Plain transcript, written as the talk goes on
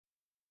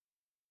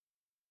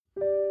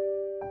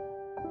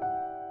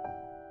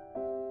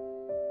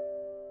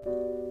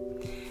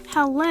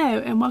Hello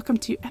and welcome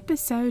to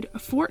episode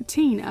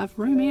 14 of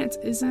Romance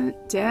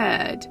Isn't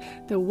Dead.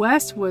 The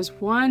West was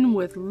won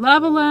with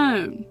love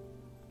alone.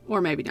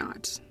 Or maybe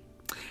not.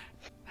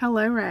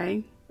 Hello,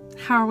 Ray.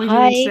 How are we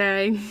doing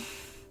today?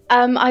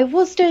 I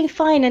was doing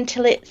fine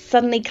until it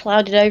suddenly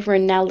clouded over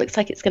and now looks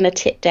like it's going to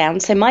tip down.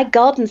 So my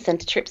garden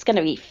centre trip's going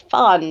to be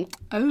fun.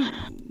 Oh,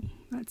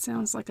 that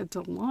sounds like a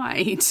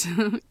delight.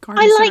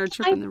 Garden centre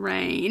trip in the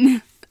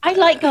rain. I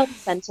like garden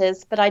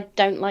centres, but I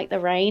don't like the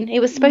rain.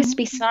 It was supposed to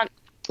be sun.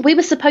 We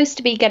were supposed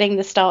to be getting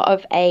the start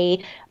of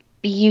a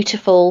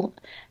beautiful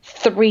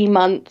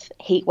 3-month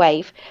heat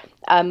wave.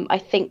 I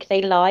think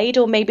they lied,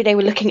 or maybe they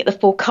were looking at the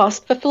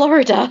forecast for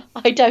Florida.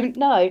 I don't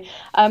know.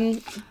 But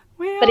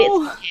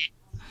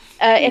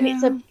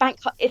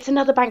it's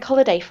another bank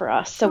holiday for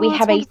us. So we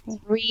have a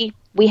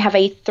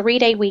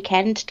 3-day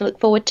weekend to look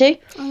forward to.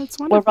 Oh, that's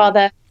wonderful. Or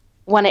rather,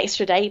 one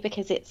extra day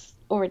because it's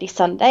already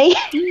Sunday.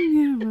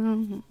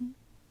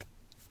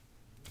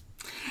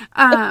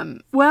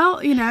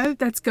 Well,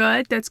 that's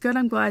good. That's good.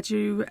 I'm glad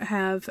you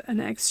have an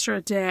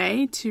extra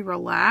day to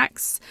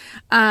relax.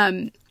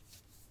 And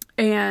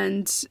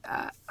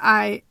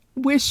I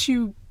wish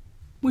you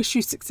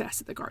success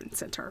at the garden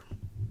center.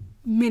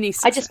 Many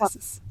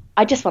successes.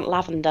 I just want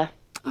lavender.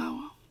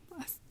 Oh,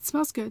 it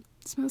smells good.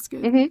 It smells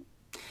good.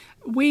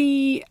 Mm-hmm.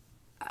 We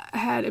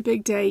had a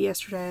big day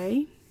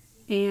yesterday,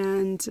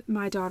 and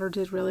my daughter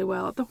did really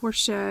well at the horse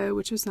show,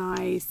 which was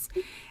nice.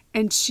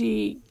 And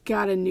she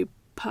got a new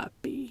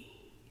puppy.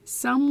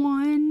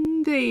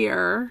 Someone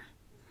there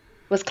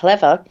was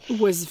clever.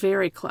 Was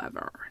very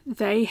clever.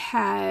 They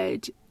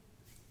had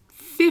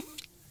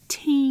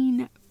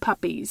 15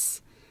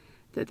 puppies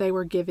that they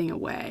were giving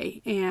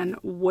away. And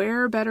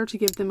where better to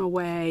give them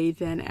away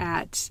than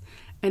at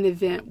an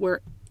event where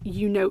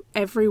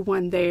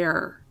everyone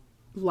there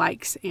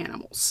likes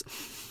animals.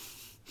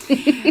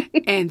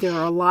 And there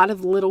are a lot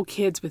of little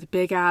kids with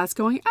big eyes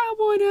going, I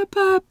want a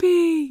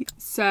puppy.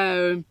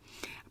 So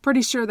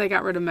pretty sure they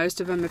got rid of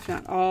most of them, if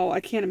not all. I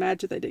can't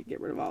imagine they didn't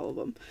get rid of all of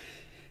them.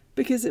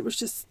 Because it was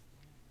just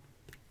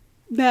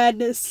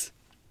madness.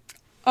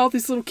 All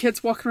these little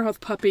kids walking around with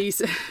puppies.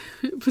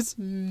 It was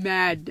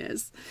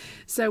madness.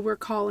 So we're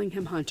calling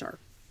him Hunter.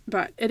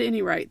 But at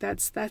any rate,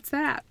 that's that.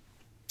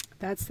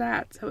 That's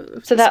that.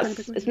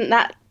 Isn't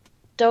that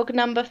dog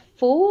number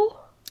 4?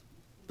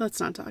 Let's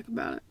not talk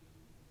about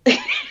it.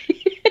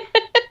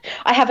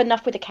 I have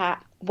enough with a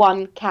cat.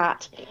 1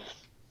 cat.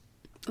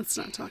 Let's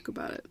not talk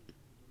about it.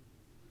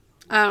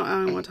 I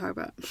don't want to talk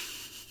about it.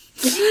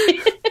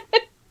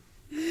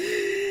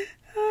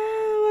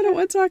 I don't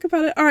want to talk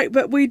about it. All right,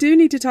 but we do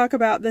need to talk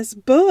about this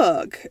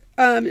book.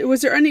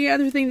 Was there any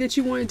other thing that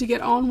you wanted to get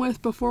on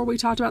with before we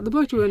talked about the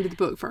book? Do we want to do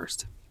the book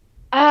first?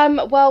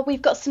 Well,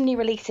 we've got some new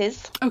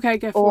releases. Okay,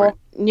 go for it.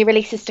 New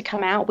releases to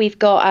come out. We've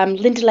got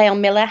Linda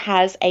Leon Miller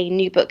has a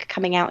new book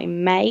coming out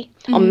in May,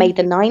 on May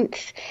the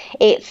 9th.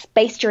 It's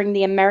based during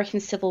the American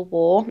Civil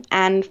War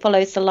and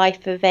follows the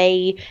life of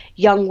a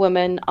young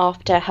woman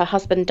after her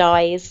husband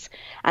dies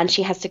and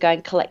she has to go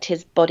and collect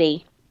his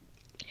body.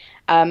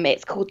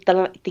 It's called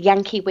The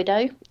Yankee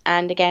Widow,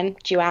 and again,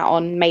 due out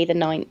on May the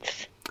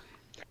 9th.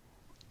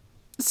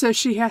 So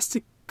she has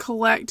to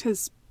collect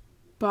his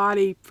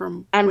body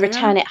from and where?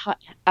 Return it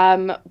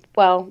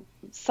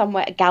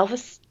somewhere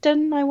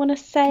Galveston, I want to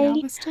say.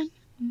 Galveston?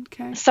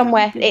 Okay.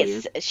 Somewhere.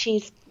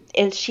 She's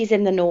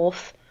in the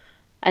north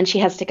and she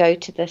has to go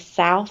to the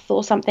south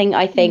or something,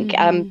 I think.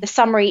 The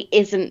summary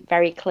isn't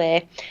very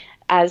clear,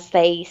 as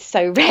they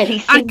so rarely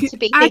seem to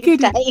be these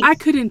days. I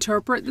could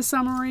interpret the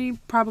summary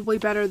probably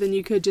better than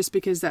you could, just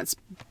because that's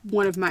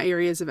one of my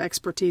areas of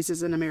expertise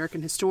as an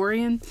American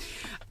historian.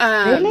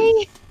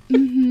 Really?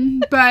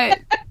 Mm-hmm, but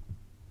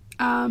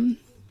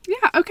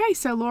yeah, okay,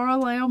 so Laura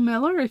Leon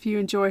Miller, if you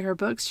enjoy her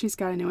books, she's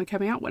got a new one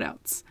coming out. What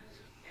else?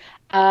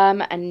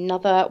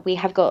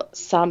 We've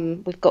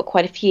got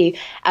quite a few.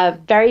 A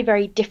very,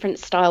 very different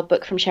style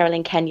book from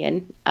Sherilyn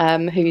Kenyon,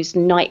 whose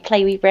Night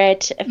Play we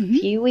read a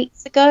few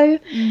weeks ago.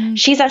 Mm-hmm.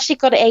 She's actually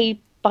got a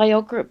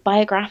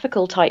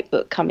biographical type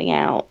book coming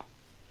out.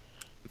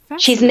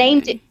 She's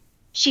named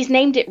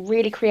it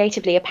really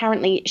creatively.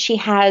 Apparently she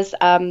has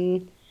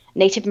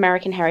Native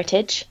American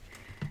heritage.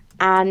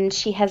 And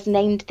she has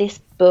named this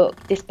book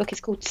is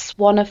called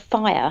Swan of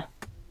Fire.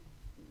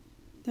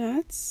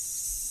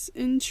 That's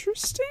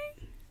interesting.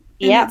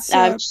 Yeah.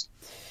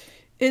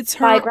 It's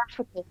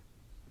biographical.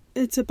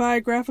 It's a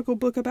biographical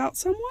book about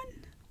someone?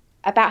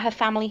 About her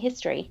family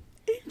history.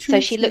 So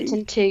she looked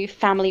into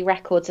family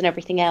records and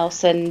everything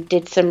else and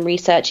did some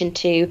research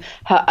into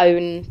her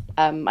own,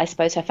 I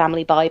suppose, her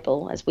family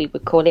Bible, as we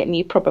would call it, and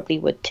you probably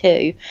would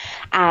too,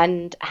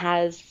 and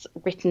has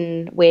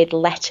written with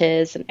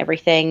letters and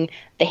everything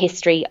the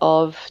history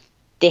of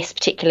this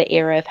particular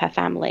era of her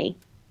family.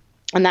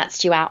 And that's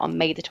due out on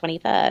May the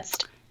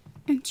 21st.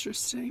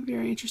 Interesting.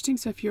 Very interesting.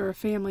 So if you're a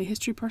family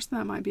history person,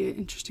 that might be an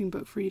interesting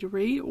book for you to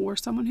read, or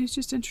someone who's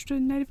just interested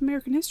in Native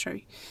American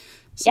history.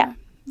 So, yeah.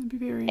 That'd be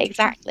very interesting.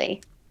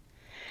 Exactly.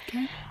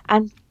 Okay.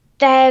 And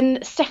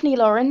then Stephanie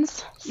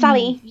Laurens.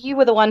 Sally, you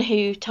were the one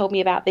who told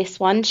me about this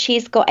one.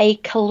 She's got a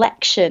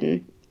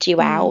collection due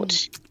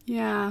out.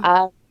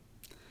 Yeah.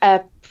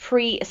 A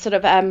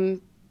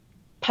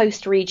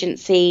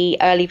post-Regency,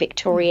 early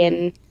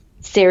Victorian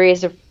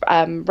series of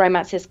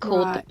romances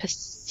called The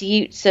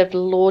Pursuits of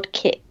Lord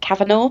Kit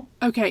Kavanagh.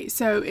 Okay,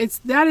 so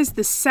that is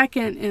the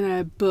second in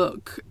a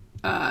book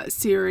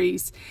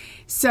series.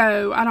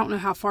 So I don't know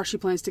how far she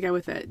plans to go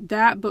with it.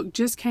 That book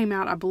just came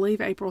out, I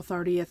believe, April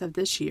 30th of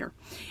this year.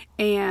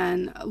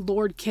 And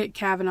Lord Kit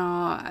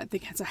Kavanagh, I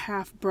think, has a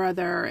half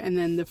brother. And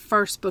then the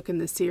first book in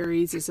the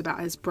series is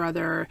about his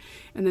brother.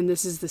 And then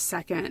this is the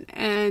second.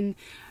 And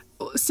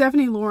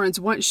Stephanie Laurens,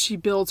 once she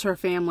builds her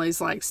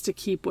families, likes to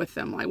keep with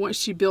them. Like, once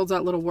she builds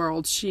that little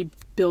world, she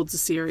builds a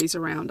series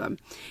around them.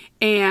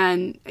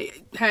 And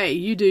hey,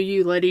 you do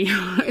you, lady.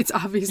 It's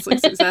obviously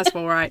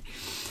successful, right?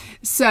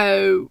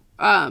 So,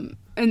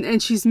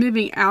 and she's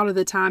moving out of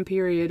the time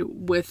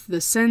period with the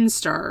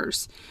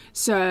Sinsters.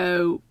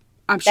 So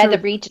I'm sure they're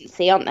the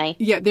Regency, aren't they?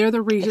 Yeah, they're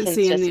the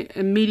Regency and the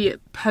immediate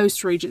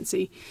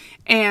post-Regency.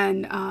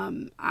 And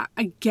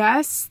I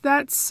guess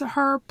that's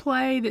her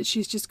play, that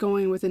she's just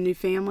going with a new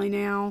family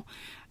now.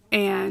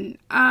 And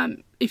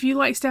if you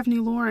like Stephanie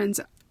Laurens,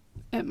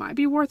 it might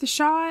be worth a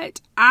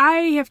shot. I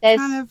have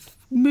kind of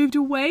moved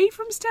away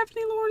from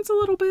Stephanie Laurens a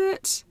little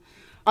bit.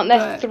 Aren't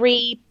there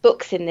 3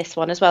 books in this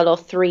one as well, or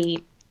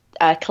 3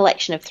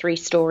 collection of 3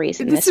 stories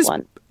in this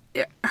one?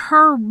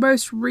 Her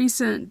most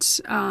recent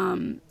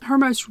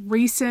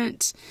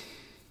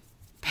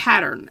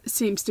pattern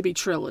seems to be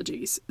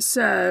trilogies.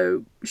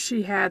 So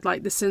she had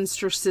like the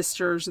Sinster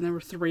Sisters, and there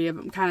were 3 of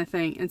them, kind of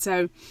thing. And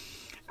so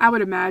I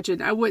would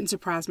imagine, it wouldn't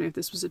surprise me if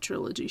this was a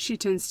trilogy. She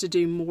tends to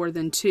do more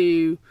than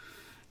 2,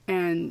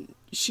 and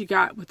she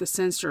got with the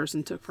Sinsters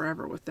and took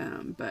forever with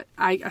them. But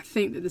I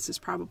think that this is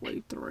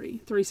probably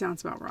 3. 3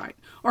 sounds about right.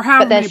 Or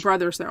however many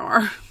brothers there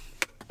are.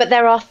 But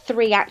there are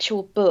 3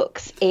 actual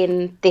books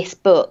in this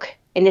book.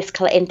 In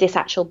this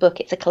actual book,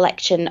 it's a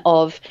collection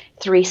of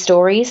 3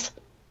 stories.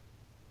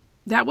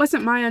 That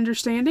wasn't my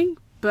understanding,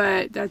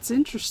 but that's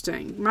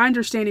interesting. My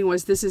understanding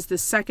was this is the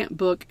second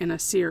book in a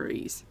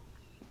series.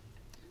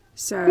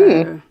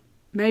 So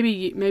maybe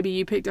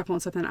you picked up on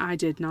something I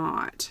did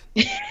not.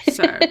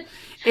 So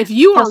if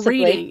you are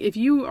if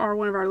you are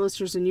one of our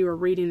listeners and you are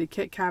reading the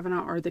Kit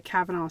Kavanagh or the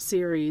Kavanagh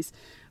series,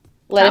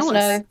 let us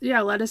know.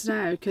 Yeah, let us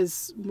know,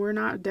 because we're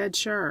not dead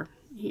sure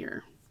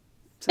here.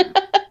 So.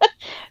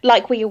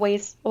 Like we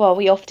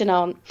often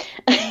aren't.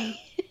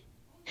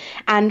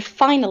 And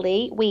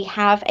finally, we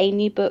have a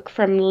new book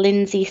from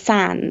Lindsay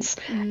Sands.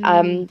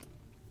 I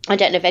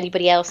don't know if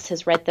anybody else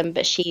has read them,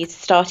 but she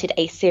started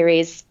a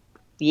series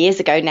years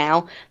ago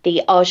now,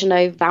 the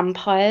Argenau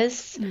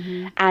Vampires,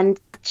 and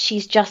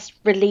she's just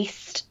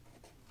released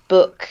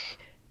book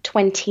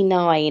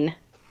 29.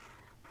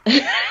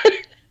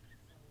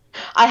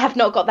 I have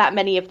not got that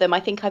many of them. I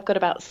think I've got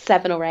about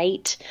 7 or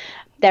 8.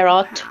 There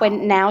are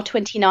now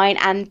 29,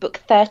 and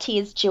book 30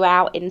 is due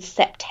out in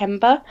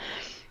September.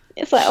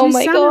 It's like, oh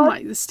my god!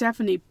 Like the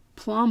Stephanie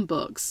Plum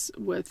books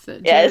with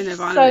Jan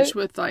Ivanovich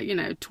with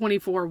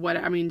 24.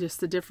 Just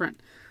the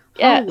different.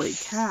 Holy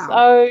cow!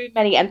 So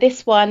many, and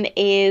this one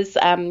is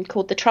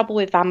called The Trouble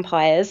with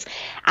Vampires,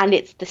 and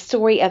it's the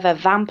story of a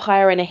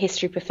vampire and a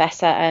history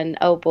professor. And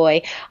oh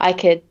boy,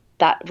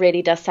 that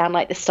really does sound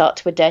like the start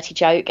to a dirty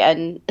joke,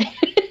 and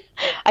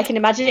I can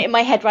imagine it in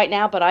my head right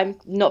now, but I'm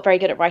not very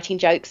good at writing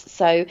jokes.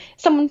 So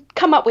someone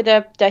come up with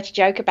a dirty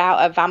joke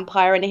about a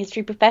vampire and a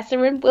history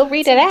professor, and we'll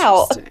read it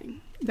out.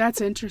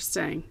 That's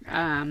interesting.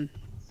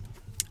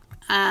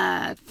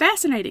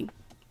 Fascinating.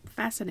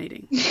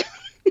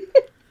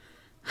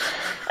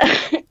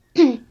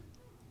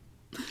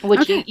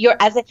 Would you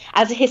as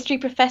a history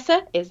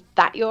professor, is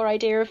that your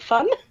idea of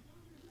fun?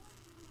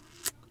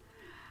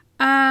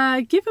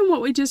 Given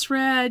what we just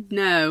read,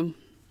 no.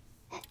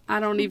 I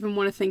don't even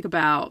want to think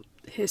about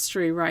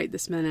history right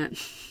this minute.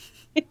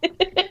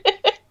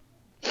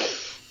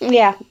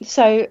 Yeah,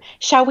 so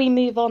shall we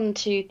move on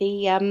to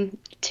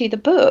the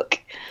book?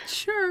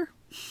 Sure.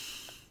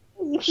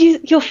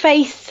 Your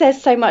face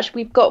says so much.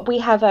 We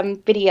have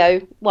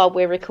video while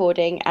we're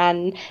recording,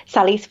 and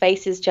Sally's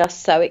face is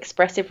just so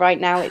expressive right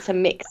now. It's a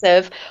mix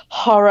of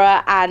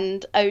horror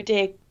and, oh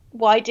dear,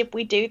 why did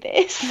we do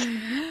this?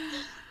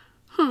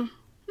 Huh.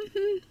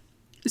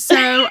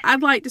 So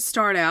I'd like to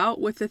start out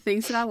with the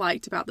things that I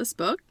liked about this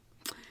book.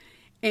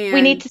 And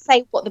we need to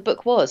say what the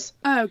book was.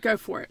 Oh, go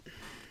for it.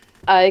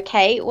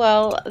 Okay,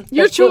 well...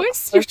 Your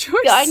choice.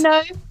 I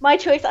know, my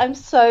choice. I'm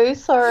so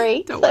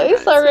sorry. So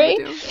sorry.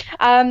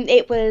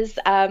 It was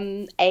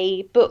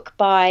a book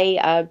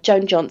by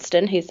Joan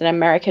Johnston, who's an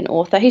American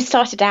author, who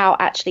started out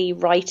actually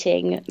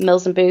writing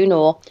Mills and Boon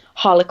or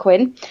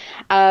Harlequin.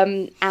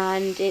 And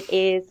it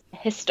is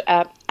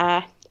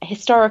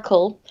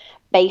historical,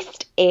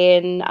 based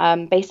at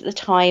the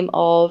time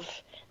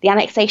of the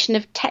annexation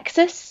of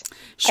Texas.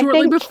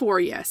 Shortly before,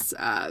 yes.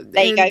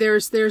 There you go.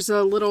 There's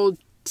a little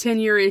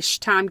 10-year-ish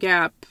time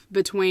gap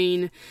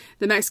between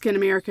the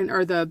Mexican-American,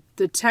 or the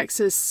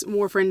Texas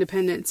War for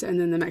Independence, and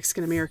then the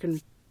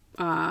Mexican-American,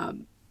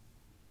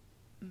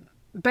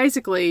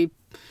 basically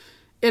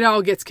it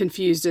all gets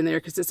confused in there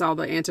because it's all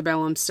the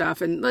antebellum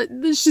stuff. And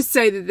let's just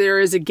say that there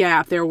is a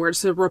gap there where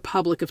it's the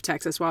Republic of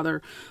Texas while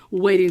they're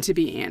waiting to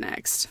be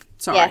annexed.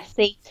 Sorry. Yeah,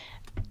 see,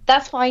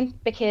 that's fine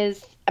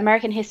because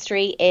American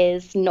history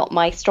is not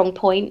my strong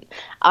point.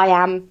 I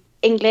am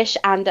English,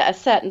 and at a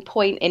certain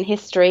point in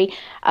history,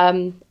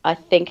 I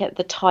think at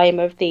the time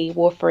of the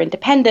War for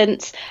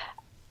Independence,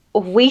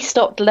 we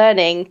stopped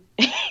learning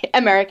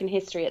American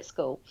history at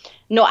school.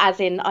 Not as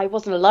in I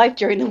wasn't alive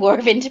during the War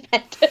of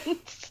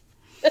Independence.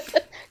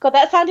 God,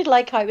 that sounded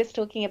like I was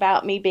talking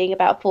about me being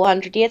about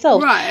 400 years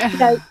old. Right.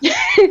 So,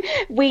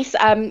 we,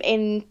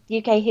 in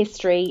UK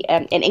history,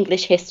 in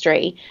English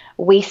history,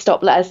 we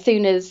stop as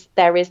soon as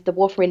there is the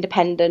War for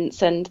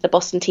Independence and the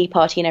Boston Tea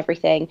Party and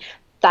everything.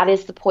 That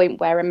is the point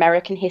where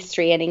American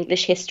history and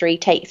English history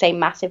takes a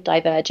massive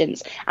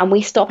divergence. And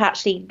we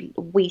stopped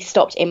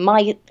in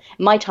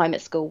my time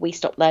at school, we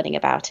stopped learning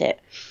about it.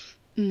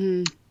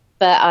 Mm-hmm.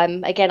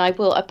 But again, I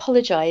will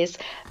apologise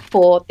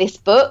for this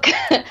book.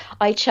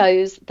 I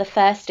chose the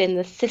first in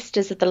the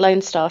Sisters of the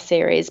Lone Star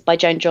series by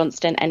Joan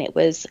Johnston, and it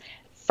was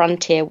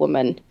Frontier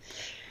Woman.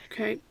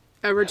 Okay.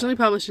 Originally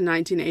published in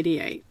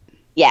 1988.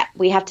 Yeah,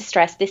 we have to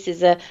stress this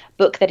is a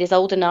book that is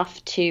old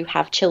enough to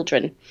have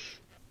children.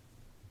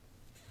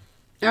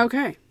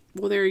 Okay.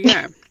 Well, there you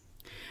go.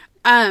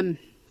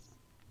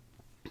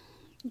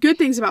 Good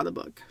things about the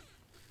book.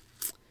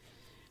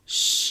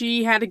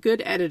 She had a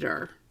good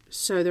editor.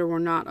 So there were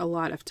not a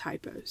lot of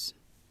typos.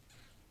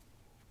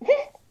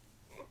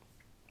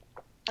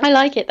 I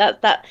like it.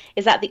 That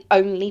is that the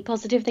only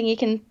positive thing you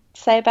can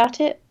say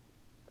about it?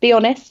 Be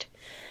honest.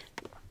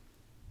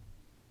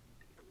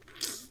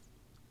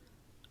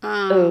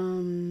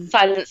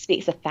 Silence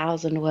speaks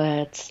 1,000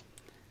 words.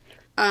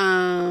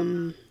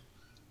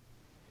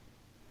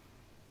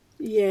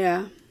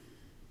 Yeah.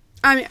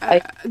 I mean,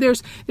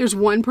 there's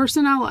one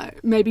person I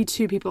like, maybe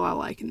two people I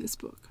like in this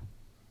book.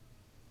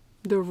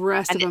 The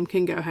rest of them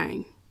can go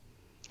hang.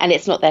 And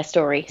it's not their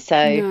story. So,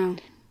 no.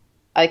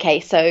 Okay,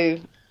 so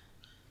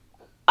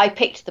I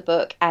picked the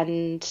book,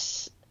 and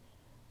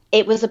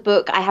it was a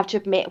book I have to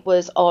admit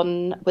was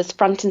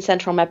front and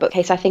center on my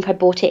bookcase. I think I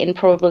bought it in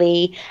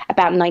probably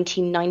about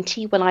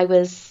 1990 when I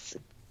was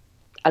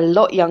a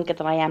lot younger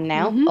than I am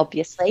now,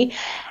 obviously.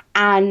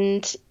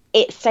 And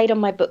it stayed on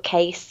my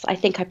bookcase. I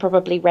think I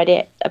probably read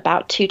it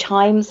about 2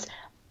 times,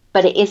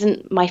 but it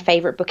isn't my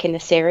favorite book in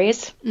the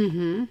series.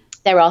 Mm-hmm.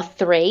 There are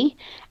 3,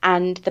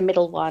 and the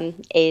middle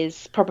one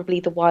is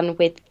probably the one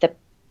with the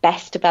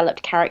best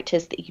developed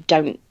characters that you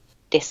don't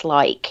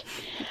dislike.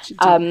 You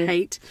don't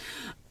hate.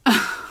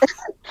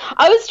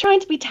 I was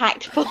trying to be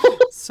tactful.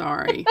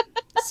 Sorry.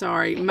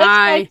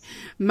 My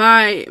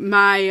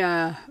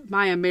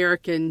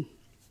American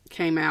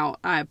came out.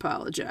 I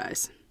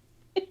apologize.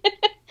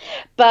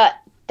 But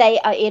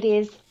it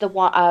is the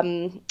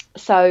one.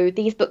 So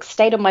these books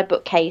stayed on my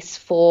bookcase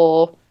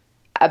for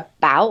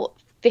about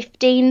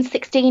 15,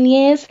 16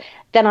 years.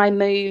 Then I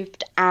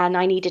moved and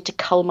I needed to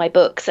cull my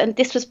books. And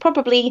this was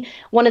probably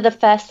one of the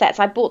first sets.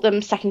 I bought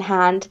them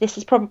secondhand. This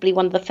is probably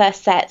one of the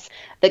first sets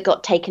that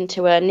got taken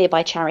to a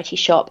nearby charity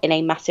shop in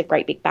a massive,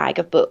 great big bag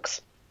of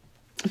books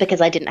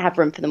because I didn't have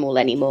room for them all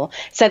anymore.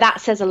 So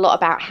that says a lot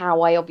about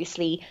how I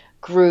obviously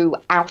grew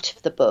out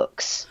of the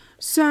books.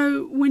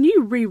 So when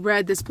you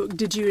reread this book,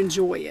 did you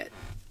enjoy it?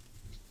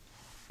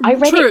 I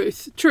read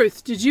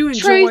Truth. Did you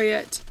enjoy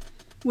it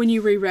when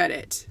you reread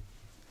it?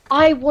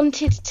 I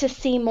wanted to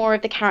see more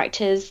of the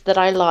characters that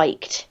I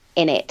liked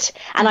in it.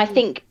 And I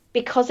think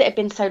because it had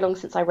been so long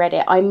since I read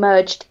it, I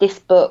merged this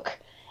book.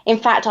 In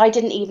fact, I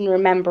didn't even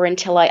remember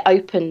until I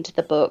opened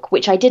the book,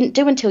 which I didn't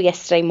do until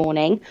yesterday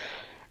morning.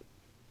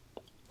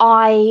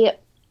 I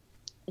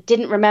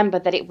didn't remember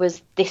that it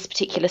was this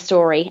particular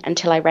story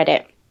until I read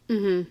it.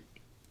 Mm-hmm.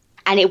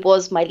 And it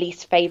was my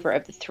least favourite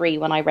of the 3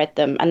 when I read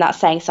them. And that's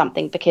saying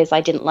something because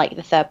I didn't like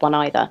the 3rd one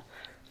either.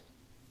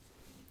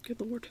 Good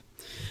Lord.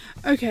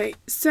 Okay,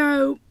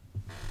 so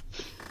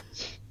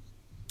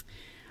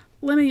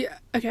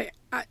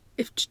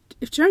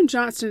if Joan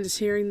Johnston is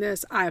hearing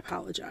this, I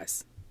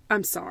apologize.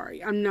 I'm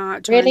sorry. I'm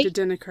not trying to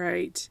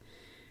denigrate.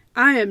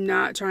 I am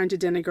not trying to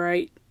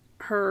denigrate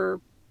her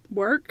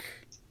work,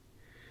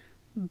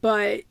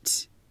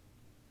 but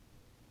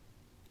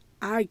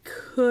I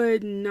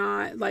could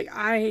not,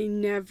 I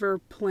never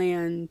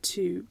planned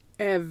to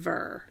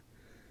ever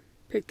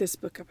pick this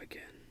book up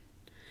again.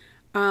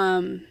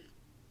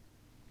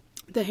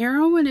 The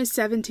heroine is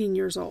 17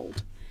 years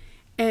old,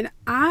 and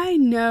I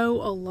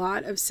know a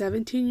lot of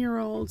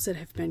 17-year-olds that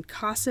have been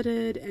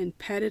cosseted and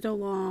petted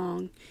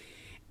along,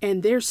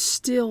 and they're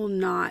still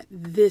not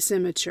this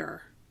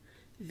immature,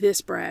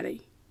 this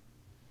bratty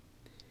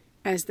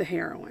as the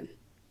heroine.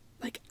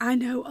 I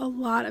know a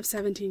lot of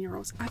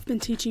 17-year-olds. I've been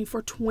teaching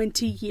for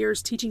 20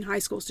 years, teaching high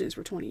school students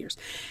for 20 years.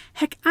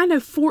 Heck, I know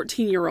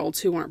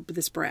 14-year-olds who aren't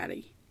this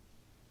bratty.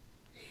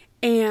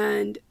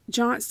 And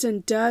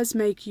Johnston does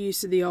make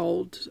use of the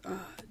old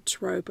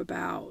trope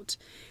about,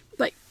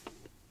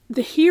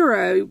 the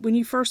hero, when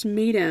you first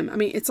meet him, I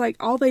mean, it's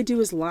all they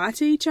do is lie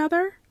to each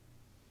other.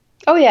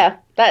 Oh yeah,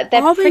 they're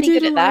All they pretty do good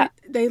to at lie, that.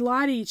 they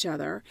lie to each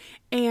other,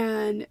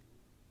 and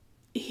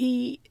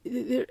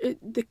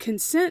the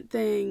consent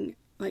thing,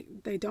 like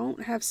they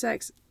don't have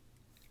sex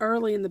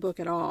early in the book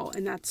at all,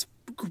 and that's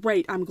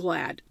great. I'm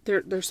glad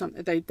there's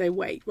something they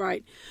wait,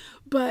 right?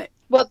 But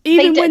Well,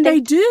 even when they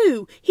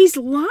do, he's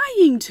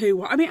lying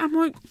to her. I mean, I'm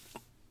like,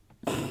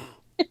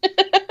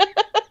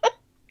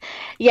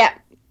 yeah,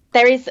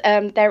 there is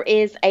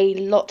a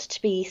lot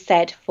to be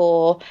said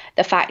for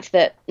the fact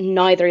that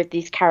neither of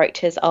these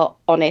characters are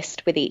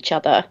honest with each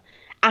other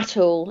at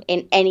all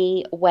in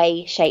any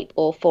way, shape,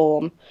 or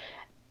form.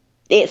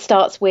 It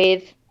starts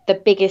with the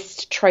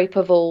biggest trope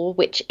of all,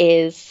 which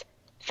is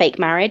fake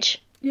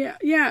marriage. yeah.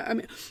 I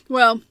mean,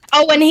 well,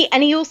 Oh,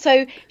 and he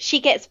also, she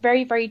gets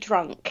very, very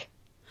drunk.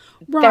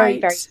 Very,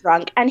 very right,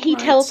 drunk. And he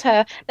tells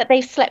right, her that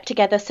they've slept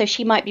together so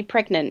she might be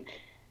pregnant.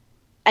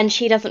 And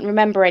she doesn't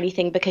remember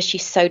anything because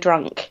she's so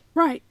drunk.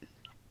 right,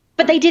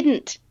 But they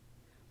didn't.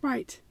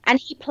 right. And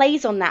he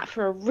plays on that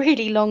for a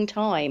really long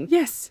time.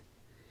 Yes,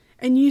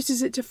 and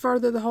uses it to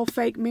further the whole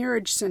fake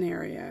marriage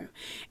scenario.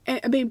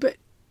 I mean, but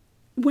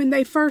when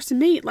they first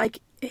meet, like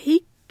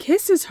he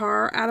kisses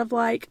her out of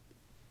like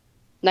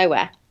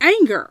Nowhere.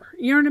 anger.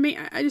 You know what I mean?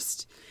 I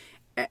just.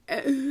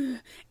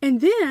 And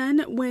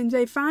then when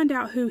they find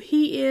out who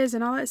he is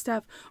and all that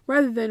stuff,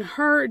 rather than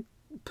her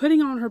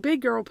putting on her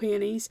big girl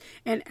panties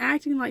and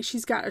acting like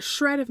she's got a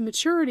shred of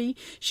maturity,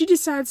 she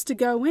decides to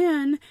go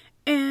in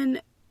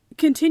and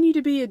continue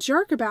to be a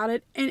jerk about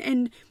it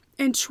and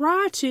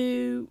try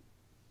to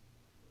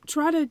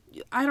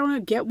I don't know,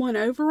 get one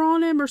over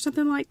on him or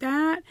something like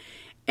that.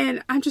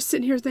 And I'm just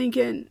sitting here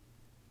thinking,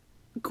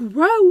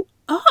 grow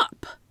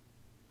up.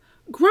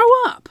 Grow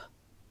up.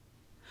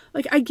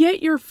 Like, I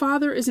get your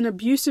father is an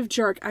abusive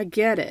jerk. I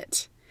get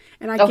it.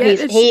 And I get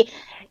it.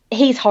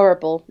 He's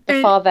horrible.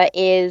 The father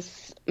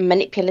is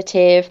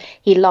manipulative.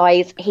 He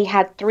lies. He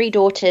had 3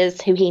 daughters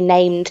who he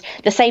named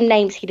the same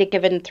names he'd have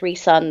given 3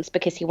 sons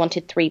because he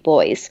wanted 3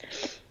 boys.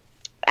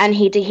 And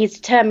he's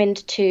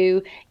determined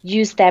to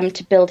use them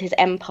to build his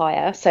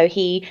empire. So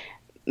he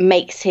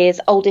makes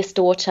his oldest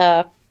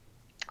daughter,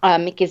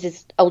 he gives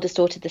his oldest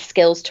daughter the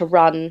skills to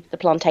run the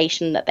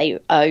plantation that they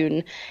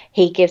own.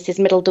 He gives his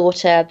middle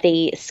daughter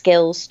the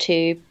skills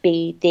to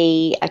be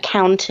the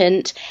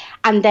accountant.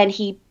 And then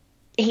he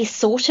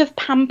sort of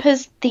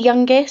pampers the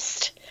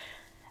youngest.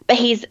 But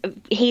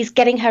he's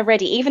getting her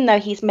ready, even though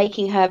he's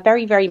making her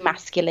very, very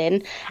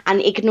masculine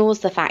and ignores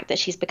the fact that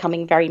she's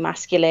becoming very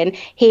masculine.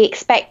 He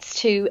expects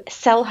to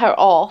sell her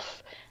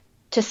off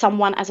to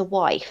someone as a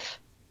wife.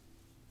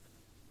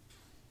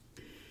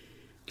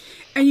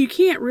 And you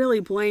can't really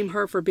blame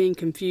her for being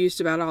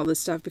confused about all this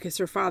stuff because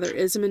her father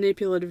is a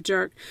manipulative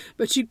jerk.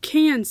 But you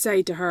can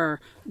say to her,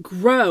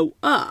 grow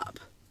up.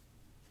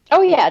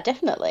 Oh, yeah,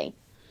 definitely.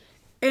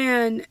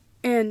 And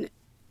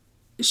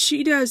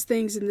she does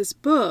things in this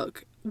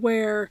book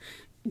where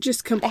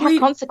just complete... They have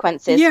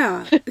consequences.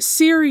 Yeah,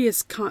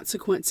 serious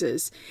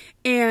consequences.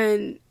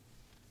 And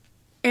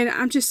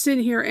I'm just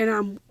sitting here and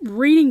I'm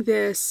reading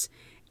this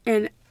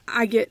and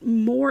I get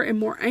more and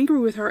more angry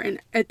with her,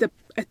 and at the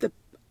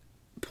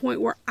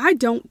point where I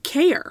don't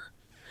care.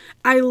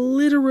 I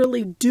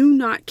literally do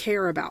not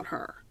care about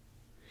her.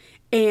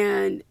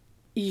 And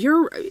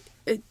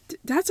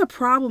that's a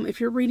problem if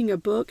you're reading a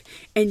book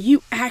and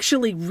you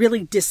actually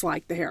really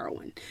dislike the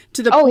heroine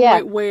to the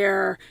point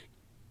where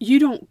you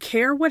don't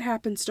care what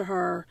happens to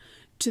her,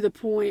 to the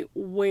point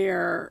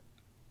where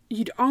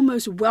you'd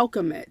almost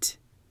welcome it.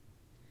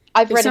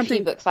 I've read a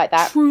few books like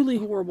that. Truly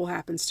horrible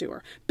happens to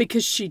her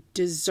because she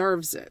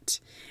deserves it.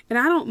 And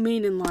I don't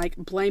mean in like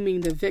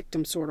blaming the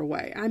victim sort of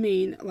way. I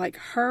mean like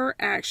her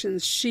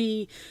actions,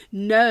 she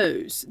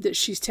knows that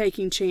she's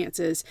taking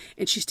chances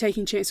and she's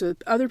taking chances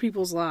with other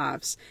people's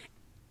lives.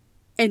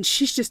 And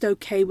she's just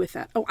okay with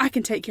that. Oh, I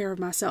can take care of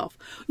myself.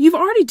 You've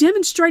already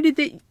demonstrated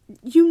that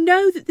you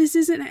know that this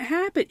isn't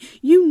happening.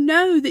 You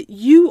know that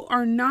you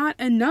are not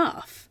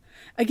enough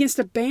against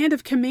a band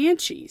of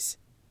Comanches.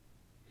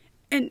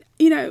 And,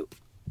 you know,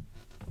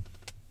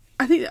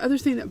 I think the other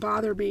thing that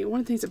bothered me,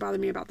 one of the things that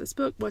bothered me about this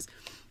book was,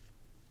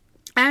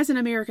 as an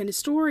American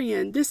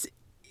historian, this,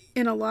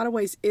 in a lot of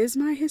ways, is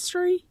my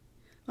history.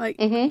 Like,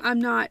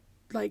 I'm not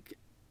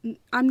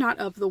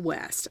of the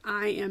West.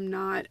 I am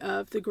not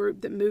of the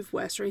group that moved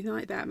west or anything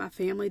like that. My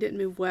family didn't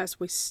move west.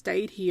 We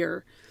stayed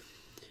here.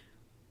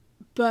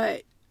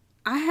 But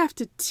I have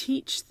to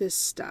teach this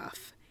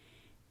stuff.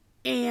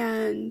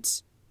 And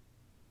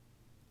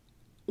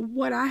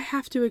what I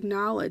have to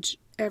acknowledge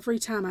every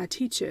time I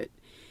teach it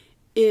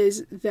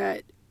is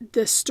that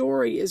the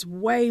story is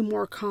way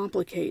more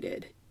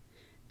complicated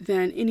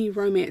than any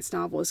romance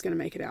novel is going to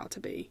make it out to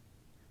be.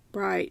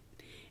 Right?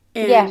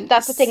 And yeah,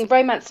 that's the thing.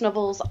 Romance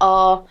novels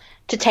are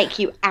to take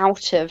you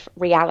out of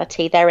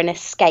reality. They're an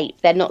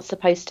escape. They're not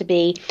supposed to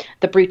be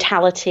the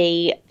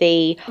brutality,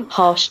 the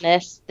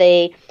harshness,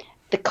 the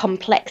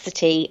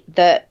complexity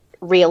that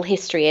real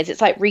history is.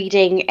 It's like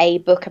reading a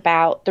book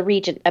about the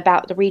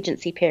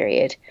Regency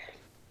period.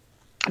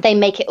 They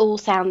make it all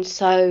sound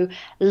so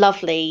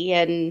lovely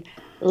and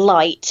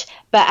light,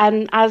 but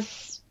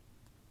as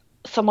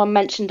someone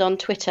mentioned on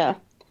Twitter,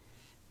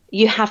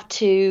 you have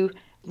to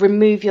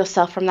remove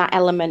yourself from that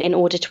element in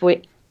order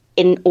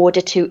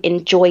to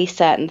enjoy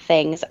certain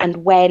things.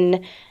 And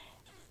when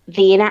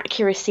the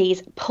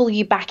inaccuracies pull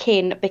you back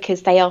in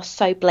because they are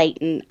so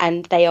blatant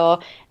and they are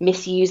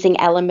misusing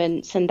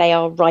elements and they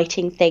are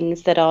writing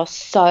things that are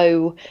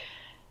so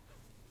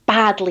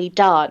badly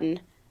done,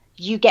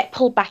 you get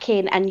pulled back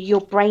in and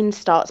your brain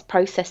starts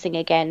processing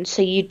again.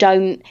 So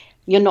you're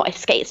not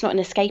escape. It's not an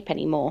escape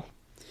anymore.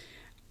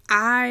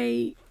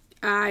 I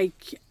don't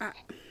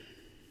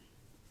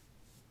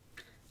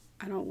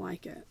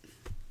like it.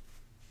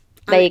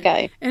 There you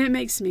go. And it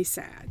makes me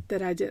sad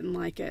that I didn't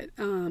like it.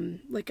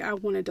 Like I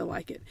wanted to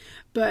like it.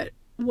 But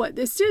what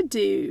this did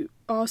do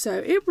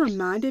also, it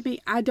reminded me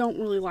I don't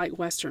really like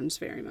Westerns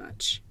very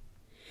much.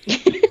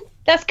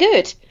 That's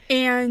good.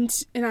 And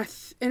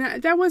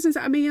that wasn't,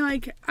 I mean,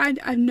 like,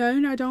 I've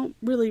known I don't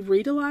really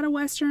read a lot of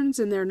Westerns,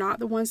 and they're not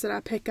the ones that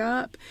I pick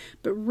up,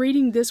 but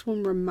reading this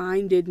one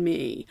reminded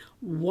me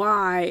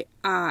why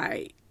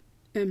I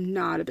am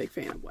not a big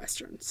fan of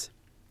Westerns.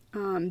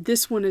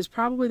 This one is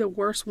probably the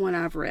worst one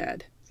I've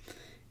read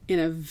in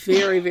a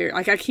very, very,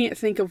 like, I can't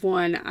think of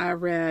one I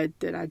read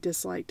that I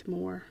disliked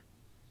more.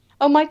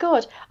 Oh my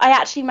God. I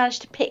actually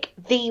managed to pick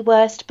the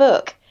worst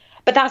book.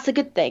 But that's a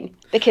good thing,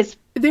 because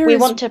we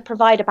want to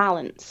provide a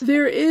balance.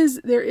 There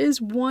is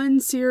one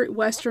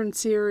Western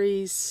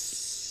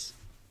series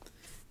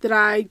that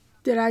I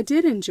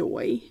did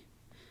enjoy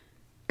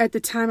at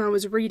the time I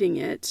was reading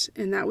it,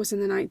 and that was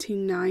in the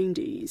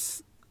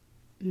 1990s,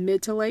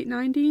 mid to late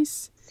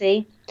 90s.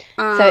 See?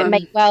 So it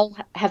may well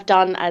have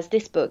done as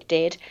this book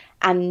did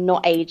and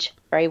not age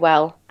very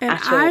well at all.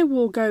 And I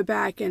will go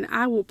back and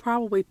I will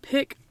probably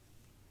pick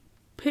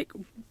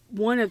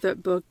one of the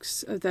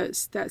books of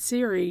that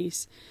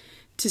series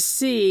to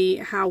see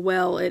how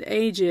well it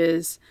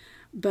ages,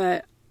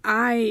 but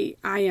I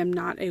am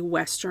not a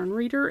Western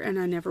reader, and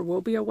I never will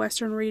be a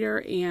Western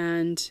reader,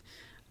 and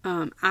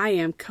I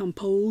am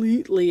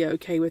completely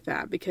okay with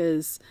that,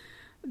 because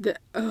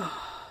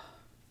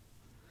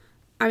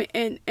I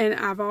mean, and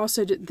I've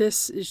also,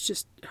 this is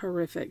just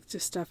horrific,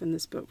 just stuff in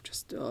this book,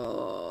 just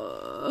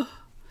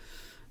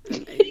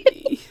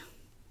maybe.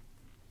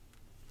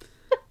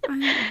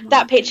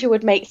 That picture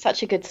would make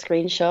such a good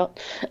screenshot.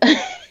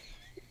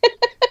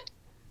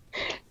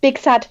 Big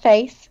sad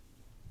face.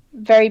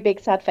 Very big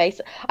sad face.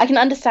 I can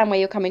understand where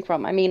you're coming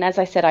from. I mean, as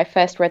I said, I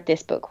first read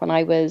this book when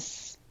I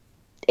was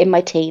in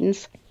my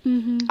teens.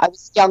 Mm-hmm. I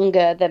was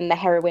younger than the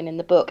heroine in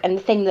the book. And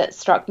the thing that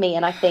struck me,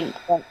 and I think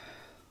that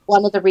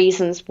one of the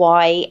reasons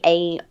why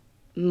a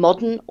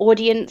modern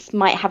audience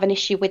might have an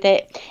issue with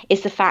it,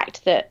 is the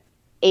fact that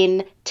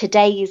in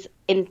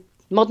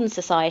modern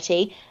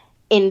society,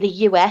 in the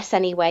US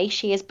anyway,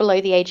 she is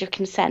below the age of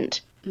consent.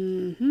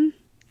 Mm-hmm.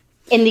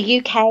 In the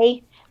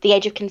UK, the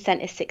age of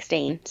consent is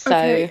 16. So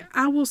okay,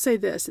 I will say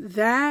this,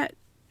 that,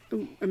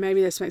 or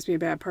maybe this makes me a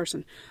bad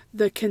person,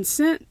 the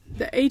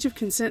age of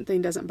consent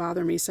thing doesn't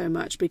bother me so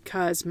much,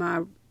 because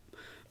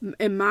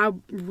in my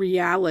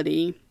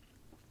reality,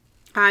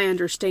 I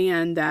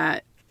understand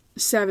that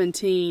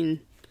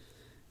 17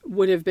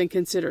 would have been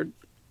considered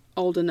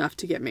old enough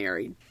to get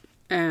married.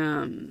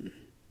 And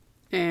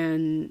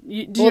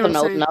more than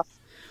old enough.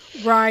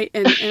 Right,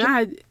 and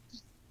I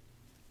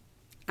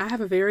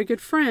have a very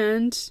good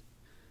friend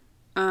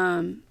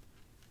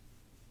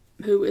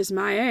who is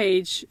my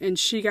age, and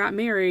she got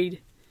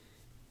married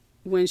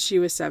when she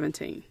was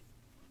 17.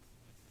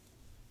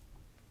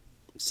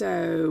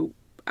 So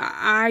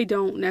I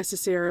don't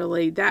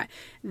necessarily, that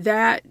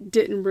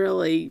didn't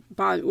really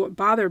bother. What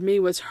bothered me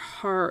was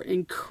her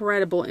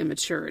incredible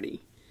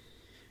immaturity.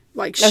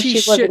 Like, she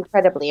was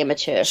incredibly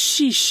immature.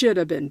 She should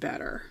have been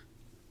better.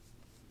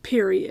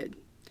 Period.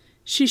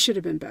 She should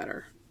have been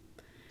better.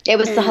 It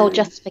was the whole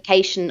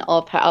justification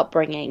of her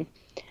upbringing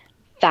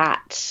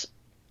that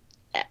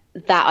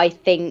I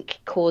think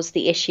caused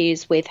the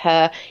issues with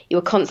her. You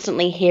were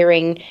constantly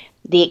hearing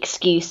the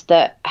excuse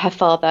that her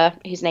father,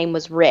 whose name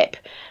was Rip,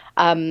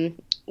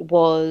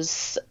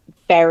 was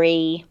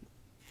he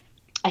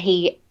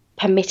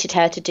permitted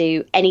her to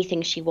do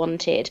anything she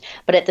wanted,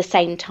 but at the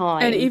same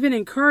time, and even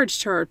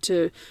encouraged her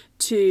to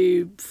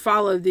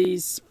follow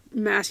these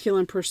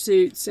masculine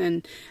pursuits,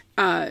 and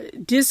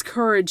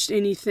discouraged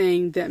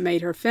anything that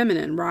made her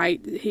feminine,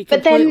 right? He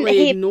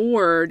completely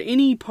ignored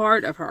any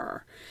part of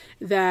her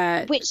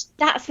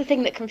that's the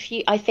thing that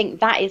I think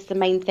that is the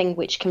main thing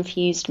which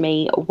confused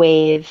me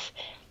with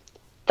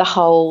the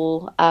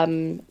whole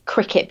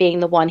Cricket being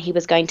the one he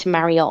was going to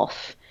marry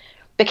off,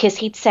 because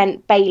he'd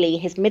sent Bailey,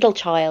 his middle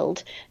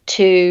child,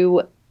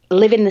 to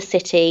live in the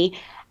city,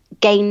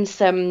 gain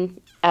some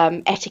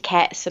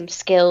etiquette, some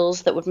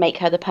skills that would make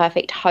her the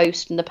perfect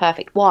host and the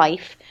perfect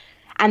wife,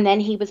 and then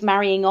he was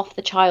marrying off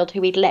the child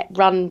who he'd let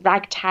run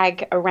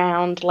ragtag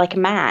around like a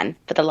man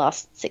for the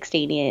last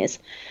 16 years.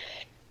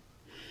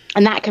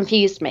 And that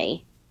confused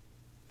me.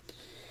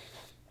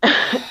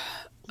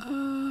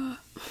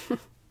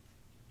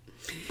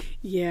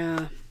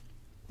 Yeah.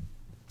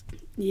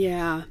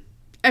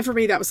 And for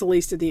me, that was the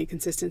least of the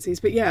inconsistencies.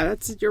 But yeah,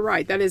 you're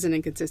right. That is an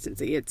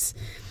inconsistency. It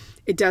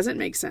doesn't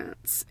make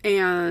sense.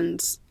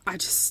 And I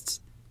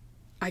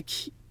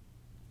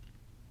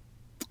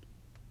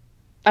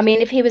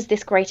mean, if he was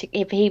this great,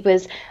 if he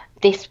was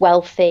this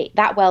wealthy,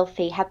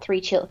 had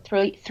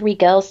three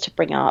girls to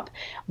bring up,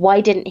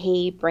 why didn't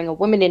he bring a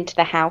woman into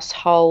the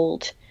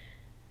household?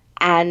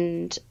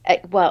 And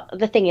well,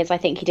 the thing is, I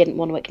think he didn't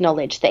want to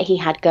acknowledge that he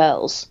had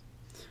girls.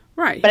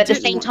 Right. But at the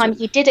same time,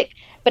 he did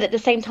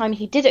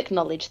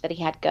acknowledge that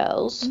he had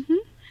girls, mm-hmm.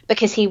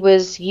 because he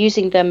was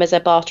using them as a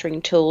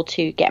bartering tool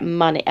to get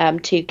money,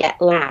 to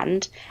get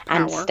land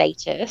and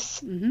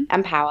status mm-hmm.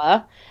 and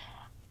power.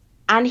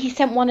 And he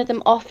sent one of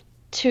them off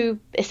to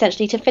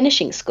essentially to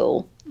finishing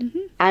school, mm-hmm.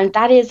 and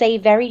that is a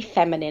very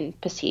feminine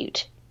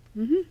pursuit.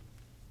 Mm-hmm.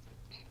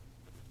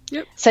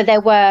 Yep. So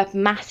there were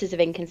masses of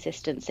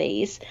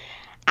inconsistencies,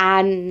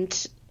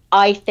 and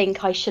I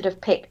think I should have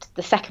picked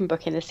the second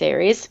book in the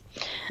series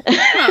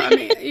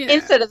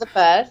instead of the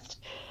first,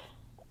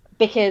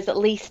 because at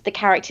least the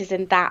characters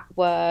in that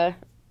were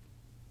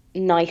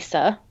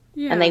nicer.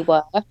 Yeah. And they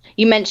were.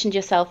 You mentioned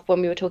yourself when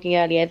we were talking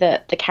earlier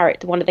that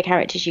one of the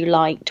characters you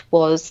liked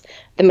was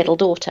the middle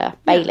daughter,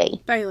 Bailey. Yeah,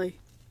 Bailey.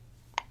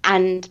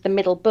 And the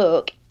middle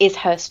book is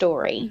her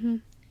story.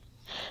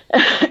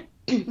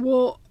 Mm-hmm.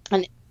 Well,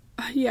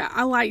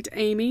 I liked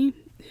Amy,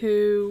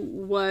 who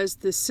was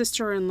the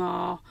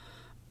sister-in-law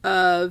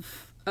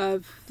of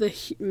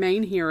the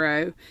main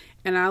hero,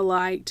 and I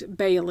liked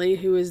Bailey,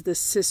 who is the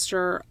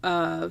sister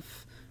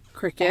of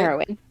Cricket. The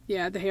heroine.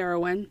 Yeah, the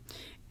heroine.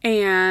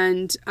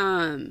 And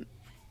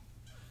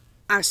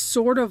I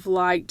sort of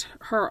liked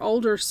her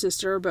older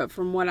sister, but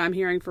from what I'm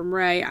hearing from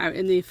Ray,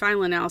 in the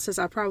final analysis,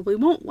 I probably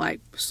won't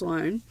like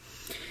Sloane.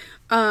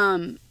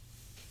 And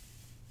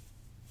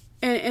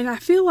I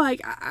feel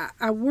like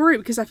I worry,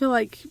 because I feel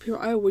like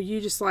people,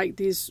 you just like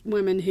these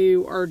women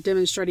who are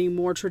demonstrating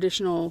more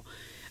traditional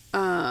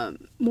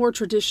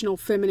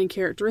feminine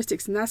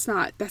characteristics, and that's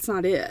not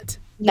it.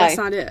 No. That's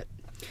not it.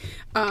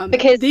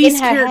 Because these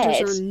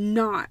characters are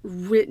not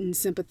written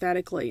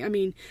sympathetically. I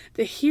mean,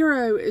 the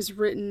hero is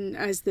written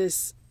as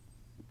this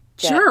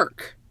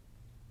jerk.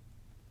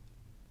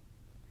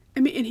 I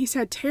mean, and he's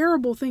had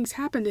terrible things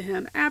happen to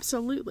him,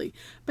 absolutely,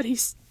 but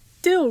he's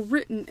still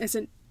written as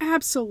an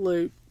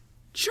absolute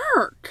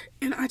jerk,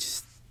 and I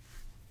just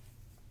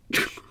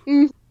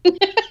and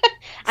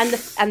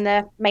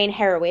the main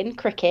heroine,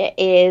 Cricket,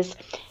 is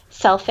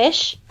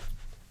selfish,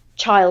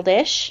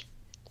 childish,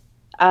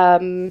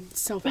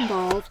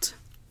 self-involved.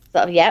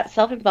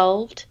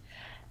 Self-involved,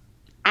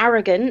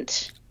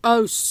 arrogant.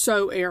 Oh,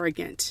 so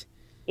arrogant.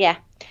 Yeah,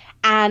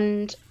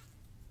 and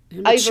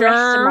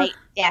immature.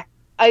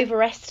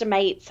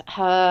 overestimates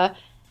her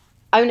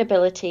own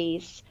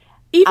abilities.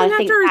 Even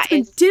after it's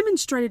been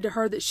demonstrated to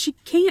her that she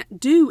can't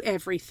do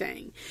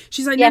everything,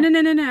 she's like,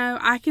 no,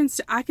 I can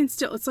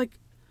still. It's like,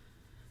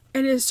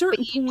 at a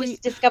certain point, you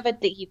just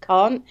discovered that you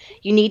can't.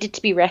 You needed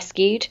to be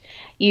rescued.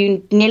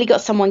 You nearly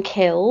got someone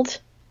killed.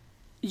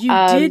 You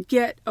did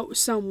get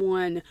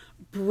someone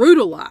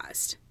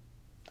brutalized.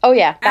 Oh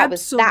yeah,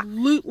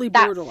 absolutely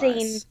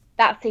brutalized.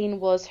 That scene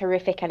was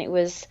horrific, and it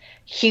was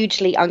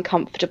hugely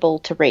uncomfortable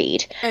to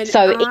read. And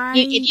so if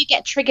you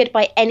get triggered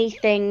by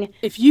anything,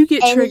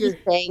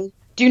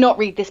 do not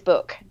read this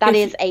book. That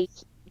is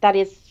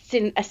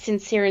a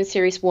sincere and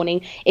serious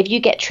warning. If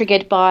you get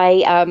triggered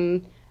by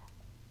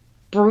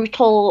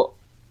brutal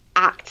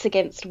acts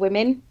against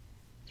women,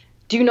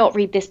 do not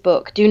read this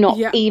book. Do not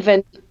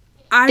even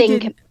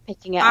think of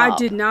picking it up. I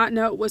did not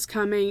know it was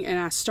coming, and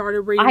I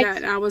started reading that,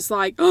 and I was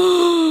like,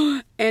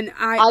 oh, and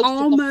I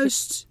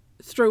almost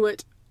threw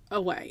it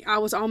away. I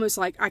was almost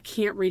like, I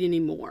can't read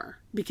anymore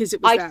because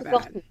it was that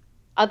bad.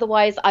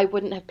 Otherwise, I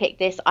wouldn't have picked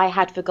this. I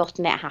had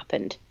forgotten it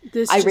happened.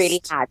 Really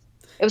had.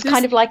 It was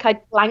kind of like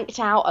I'd blanked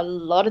out a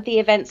lot of the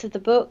events of the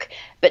book.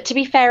 But to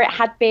be fair, it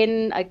had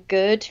been a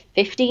good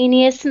 15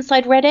 years since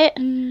I'd read it.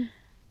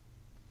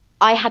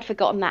 I had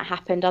forgotten that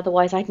happened.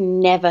 Otherwise, I'd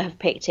never have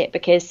picked it,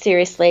 because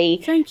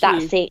seriously,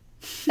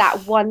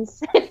 that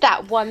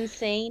one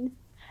scene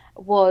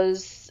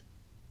was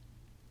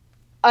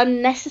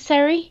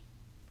unnecessary.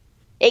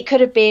 It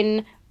could have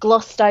been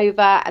glossed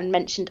over and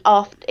mentioned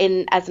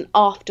as an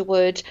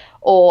afterword,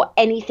 or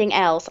anything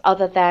else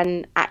other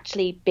than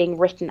actually being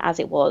written as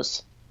it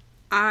was.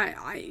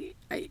 The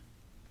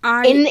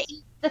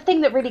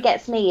thing that really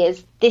gets me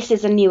is this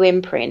is a new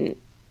imprint.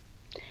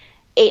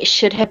 It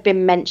should have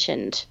been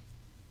mentioned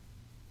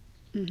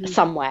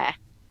somewhere.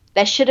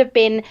 There should have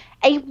been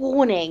a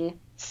warning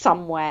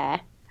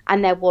somewhere,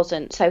 and there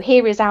wasn't. So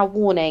here is our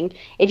warning.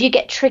 If you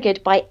get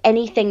triggered by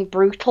anything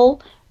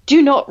brutal,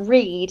 do not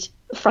read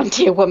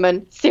Frontier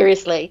Woman.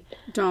 Seriously.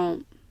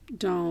 Don't.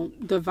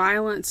 The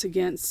violence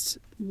against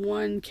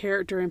one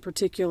character in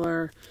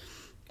particular,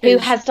 who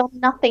has done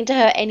nothing to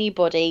hurt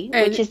anybody,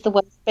 which is the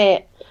worst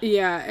bit.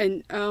 Yeah,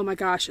 and oh my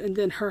gosh, and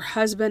then her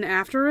husband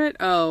after it,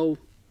 I'd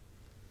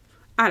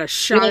have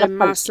shot him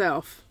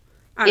myself.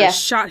 I'd have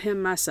shot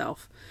him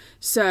myself.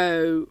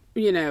 So,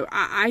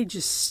 I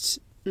just,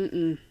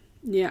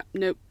 yeah,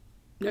 nope.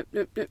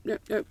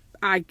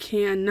 I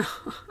cannot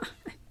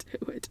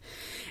do it.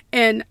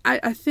 And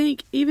I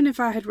think even if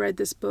I had read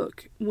this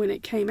book when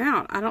it came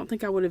out, I don't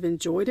think I would have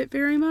enjoyed it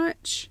very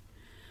much.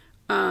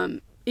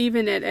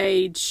 Even at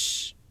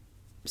age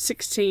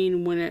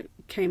 16 when it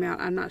came out,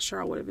 I'm not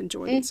sure I would have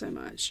enjoyed it so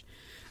much.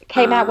 It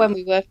came out when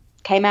we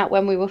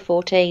were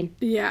 14.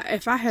 Yeah,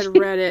 if I had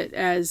read it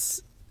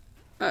as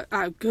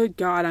good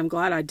God, I'm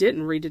glad I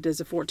didn't read it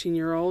as a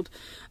 14-year-old.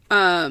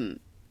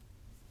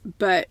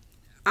 But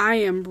I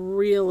am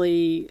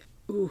really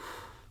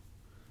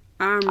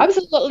I was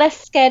a lot less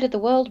scared of the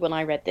world when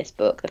I read this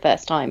book the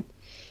first time.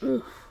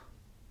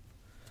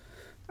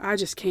 I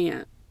just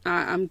can't.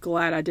 I'm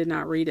glad I did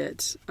not read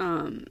it.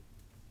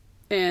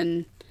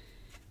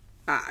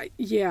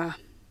 Yeah.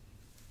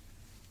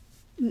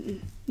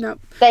 Nope.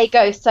 There you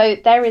go. So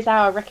there is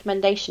our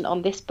recommendation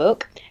on this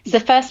book. It's the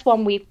first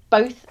one we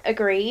both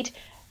agreed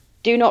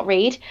do not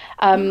read.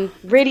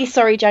 Really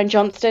sorry, Joan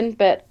Johnston,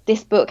 but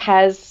this book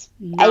has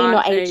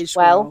not aged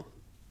well.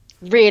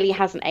 Really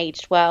hasn't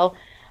aged well.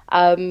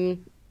 The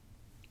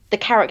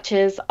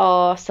characters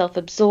are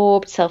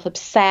self-absorbed,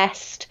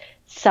 self-obsessed,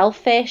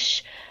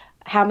 selfish.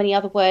 How many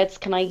other words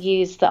can I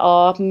use that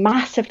are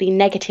massively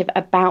negative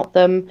about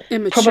them?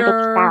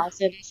 Immature. Probably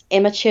thousands.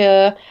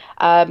 Immature.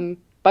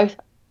 Both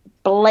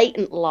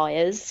blatant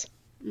liars.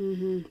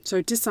 Mm-hmm.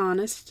 So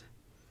dishonest.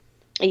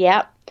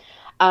 Yeah.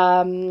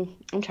 I'm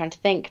trying to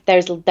think. There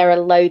are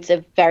loads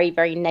of very,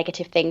 very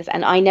negative things,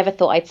 and I never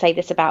thought I'd say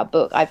this about a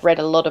book. I've read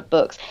a lot of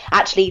books.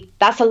 Actually,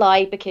 that's a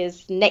lie,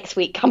 because next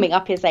week coming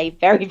up is a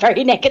very,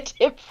 very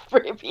negative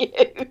review.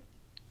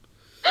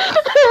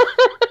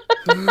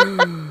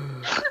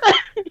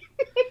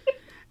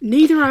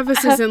 Neither of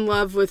us is in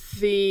love with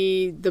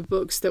the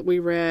books that we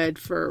read.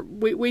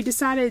 We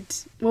decided,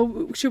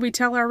 well, should we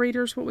tell our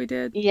readers what we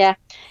did? Yeah,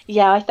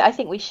 I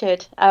think we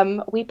should.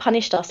 We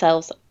punished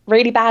ourselves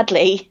really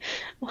badly.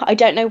 I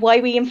don't know why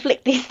we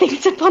inflict these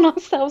things upon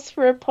ourselves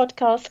for a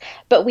podcast,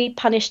 but we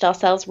punished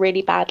ourselves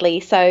really badly.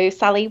 So,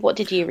 Sally, what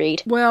did you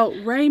read? Well,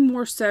 Ray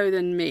more so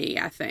than me,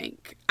 I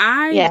think.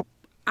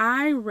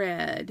 I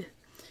read,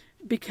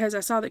 because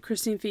I saw that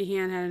Christine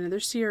Feehan had another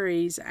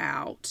series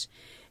out,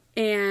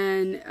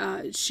 and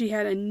she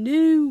had a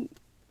new,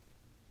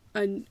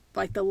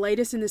 like the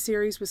latest in the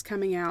series was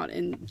coming out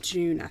in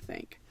June, I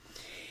think.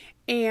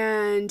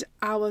 And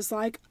I was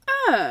like,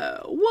 oh,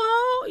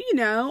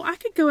 well, I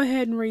could go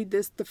ahead and read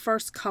the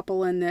first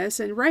couple in this.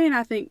 And Ray and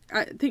I think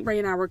Ray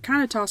and I were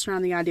kind of tossing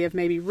around the idea of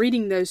maybe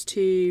reading those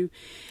two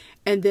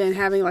and then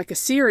having like a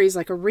series,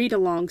 like a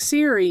read-along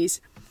series.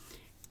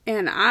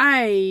 And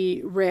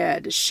I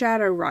read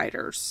Shadow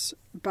Riders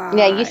by...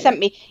 Yeah, you sent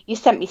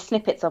me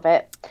snippets of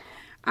it.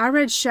 I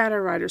read Shadow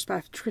Riders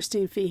by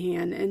Christine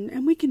Feehan,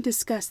 and we can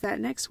discuss that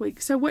next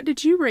week. So what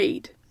did you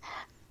read?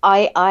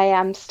 I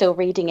am still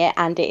reading it,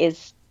 and it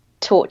is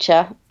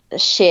torture,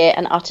 sheer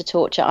and utter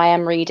torture. I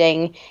am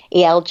reading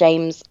E.L.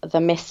 James' The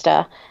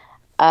Mister.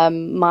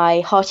 My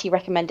hearty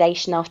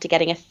recommendation after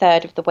getting a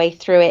third of the way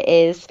through it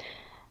is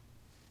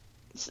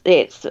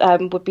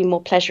would be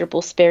more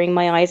pleasurable spearing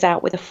my eyes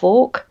out with a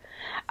fork.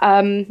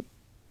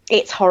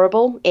 It's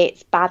horrible.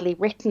 It's badly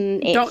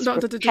written. It's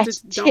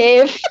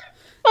repetitive.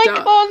 I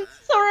can't.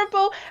 It's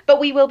horrible. But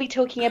we will be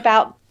talking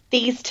about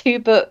these two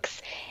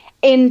books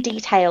in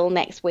detail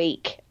next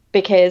week,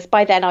 because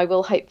by then I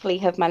will hopefully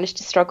have managed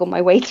to struggle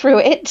my way through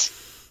it.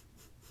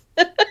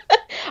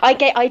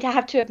 I'd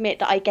have to admit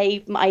that I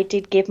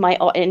did give my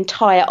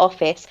entire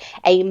office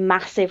a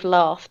massive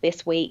laugh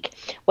this week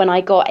when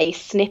I got a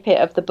snippet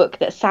of the book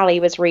that Sally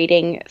was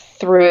reading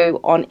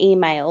through on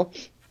email,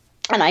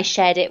 and I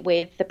shared it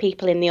with the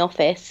people in the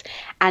office,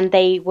 and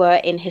they were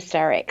in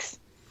hysterics.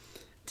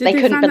 They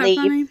couldn't believe.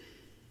 That funny?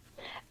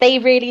 They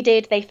really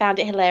did. They found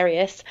it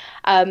hilarious.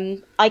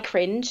 I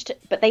cringed,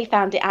 but they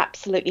found it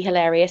absolutely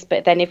hilarious.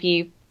 But then if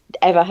you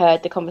ever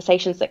heard the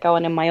conversations that go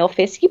on in my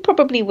office, you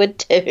probably would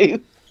too.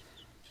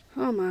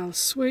 Oh, my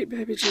sweet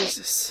baby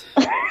Jesus.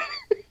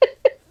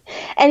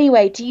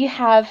 Anyway, do you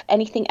have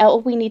anything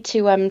else? We need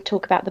to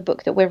talk about the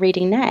book that we're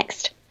reading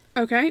next.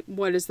 Okay,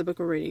 what is the book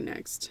we're reading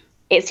next?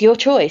 It's your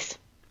choice.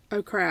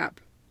 Oh, crap.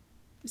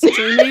 Is it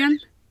Dream Man?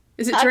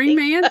 Is it Dream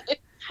Man? So.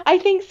 I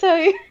think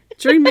so.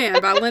 Dream Man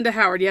by Linda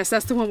Howard. Yes,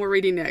 that's the one we're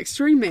reading next.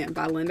 Dream Man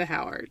by Linda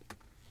Howard.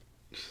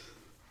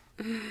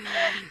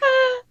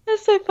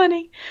 That's so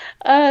funny.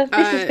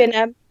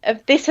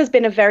 This has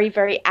been a very,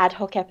 very ad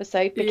hoc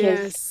episode,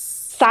 because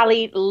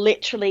Sally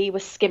literally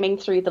was skimming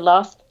through the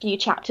last few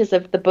chapters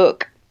of the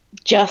book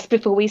just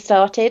before we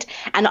started,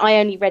 and I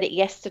only read it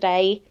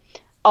yesterday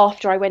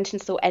after I went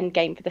and saw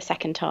Endgame for the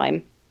second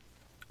time.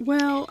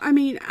 Well, I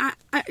mean, I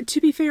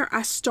to be fair,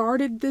 I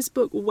started this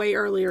book way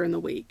earlier in the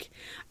week.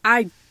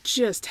 I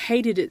just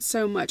hated it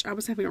so much. I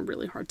was having a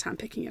really hard time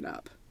picking it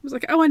up. I was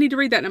like, oh, I need to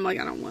read that. And I'm like,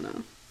 I don't want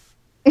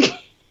to.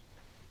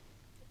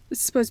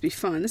 It's supposed to be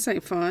fun. This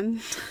ain't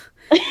fun.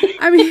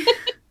 I mean,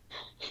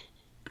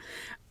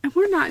 and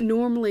we're not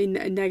normally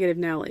negative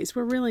Nellies.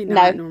 We're really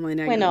not normally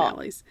negative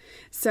Nellies.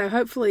 So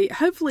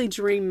hopefully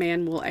Dream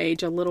Man will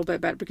age a little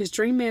bit better, because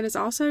Dream Man is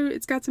also,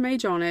 it's got some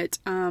age on it.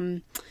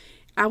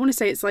 I want to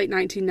say it's late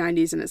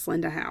 1990s, and it's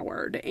Linda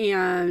Howard,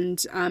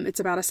 and it's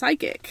about a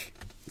psychic.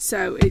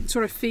 So it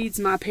sort of feeds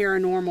my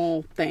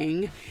paranormal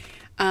thing.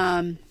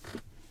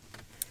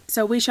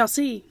 So we shall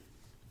see.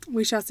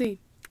 We shall see.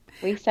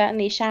 We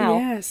certainly shall.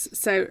 Yes.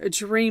 So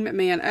Dream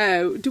Man.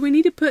 Oh, do we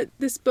need to put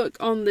this book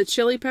on the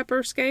chili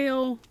pepper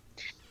scale?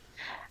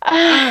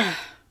 Man,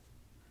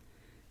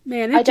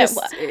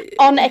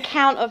 on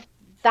account of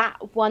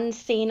that one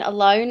scene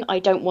alone, I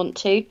don't want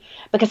to,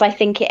 because I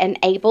think it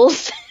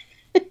enables.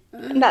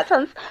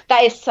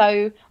 That is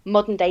so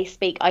modern day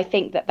speak. I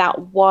think that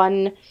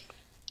one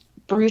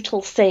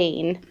brutal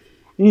scene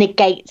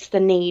negates the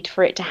need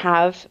for it to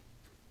have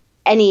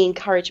any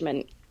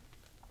encouragement.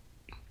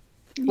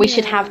 We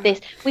should have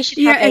this. We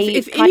should have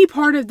if any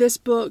part of this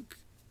book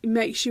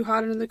makes you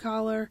hot under the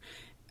collar,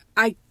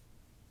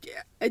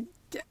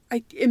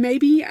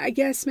 maybe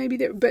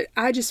there, but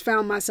I just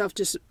found myself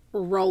just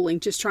rolling,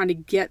 just trying to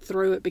get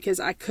through it because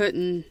I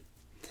couldn't.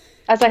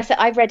 As I said,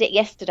 I read it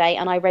yesterday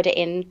and I read it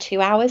in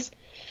 2 hours.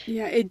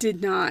 Yeah, it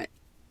did not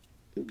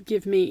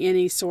give me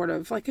any sort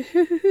of like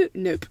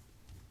nope.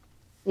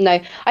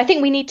 No, I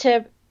think we need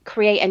to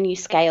create a new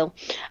scale,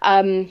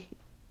 kind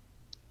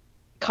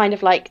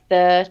of like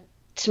the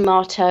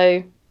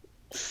tomato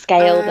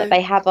scale that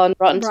they have on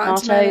Rotten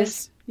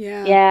Tomatoes.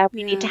 Yeah,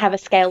 we need to have a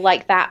scale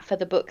like that for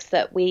the books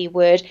that we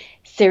would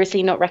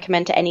seriously not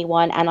recommend to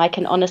anyone. And I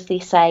can honestly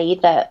say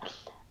that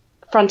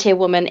Frontier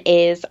Woman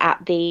is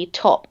at the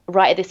top,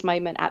 right at this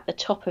moment, at the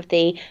top of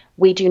the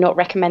we do not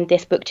recommend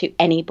this book to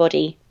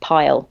anybody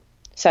pile.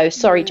 So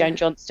sorry, Joan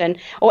Johnston,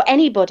 or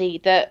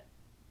anybody that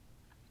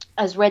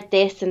has read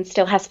this and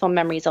still has fond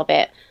memories of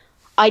it.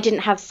 I didn't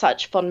have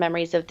such fond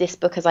memories of this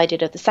book as I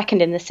did of the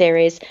second in the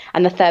series,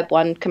 and the third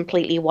one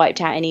completely wiped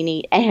out any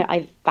need.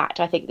 In fact,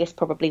 I think this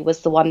probably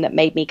was the one that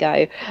made me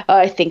go,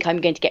 I think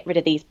I'm going to get rid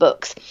of these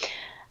books.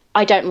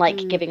 I don't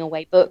like giving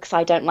away books.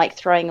 I don't like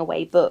throwing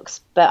away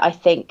books, but I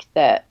think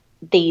that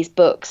these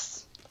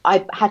books,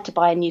 I had to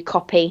buy a new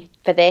copy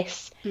for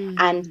this,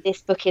 and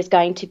this book is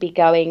going to be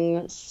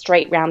going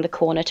straight round the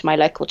corner to my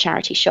local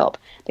charity shop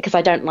because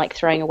I don't like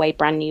throwing away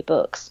brand new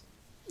books.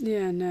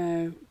 Yeah,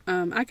 no.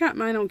 I got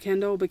mine on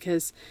Kindle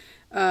because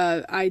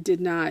I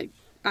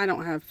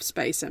don't have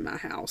space in my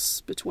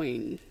house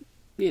between,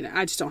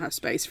 I just don't have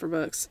space for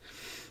books.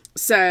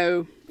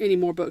 So, any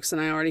more books than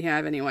I already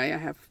have anyway. I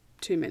have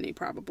too many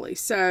probably.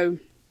 So,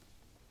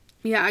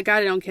 yeah, I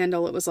got it on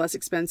Kindle. It was less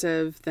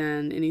expensive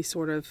than any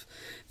sort of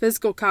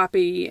physical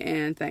copy,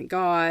 and thank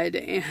God.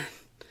 And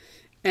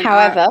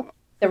however,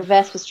 the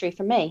reverse was true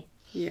for me.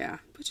 Yeah,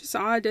 which is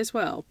odd as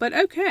well, but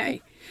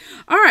okay.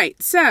 All right,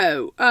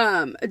 so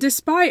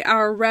despite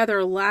our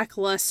rather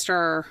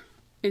lackluster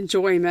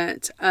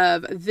enjoyment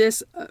of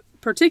this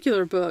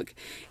particular book,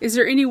 is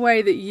there any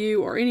way that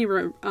you or any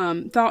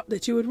thought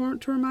that you would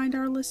want to remind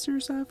our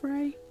listeners of,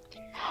 Ray?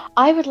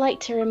 I would like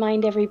to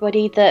remind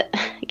everybody that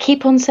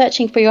keep on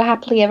searching for your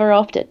happily ever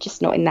after,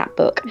 just not in that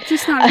book.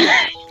 Just not in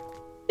that.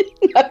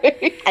 No.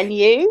 And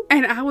you?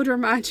 And I would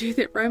remind you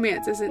that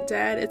romance isn't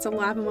dead. It's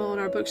alive and well on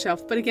our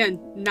bookshelf. But again,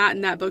 not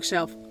in that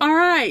bookshelf. All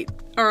right.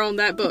 Or on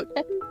that book.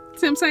 See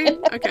what I'm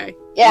saying? Okay.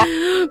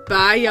 Yeah.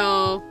 Bye,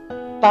 y'all.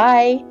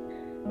 Bye.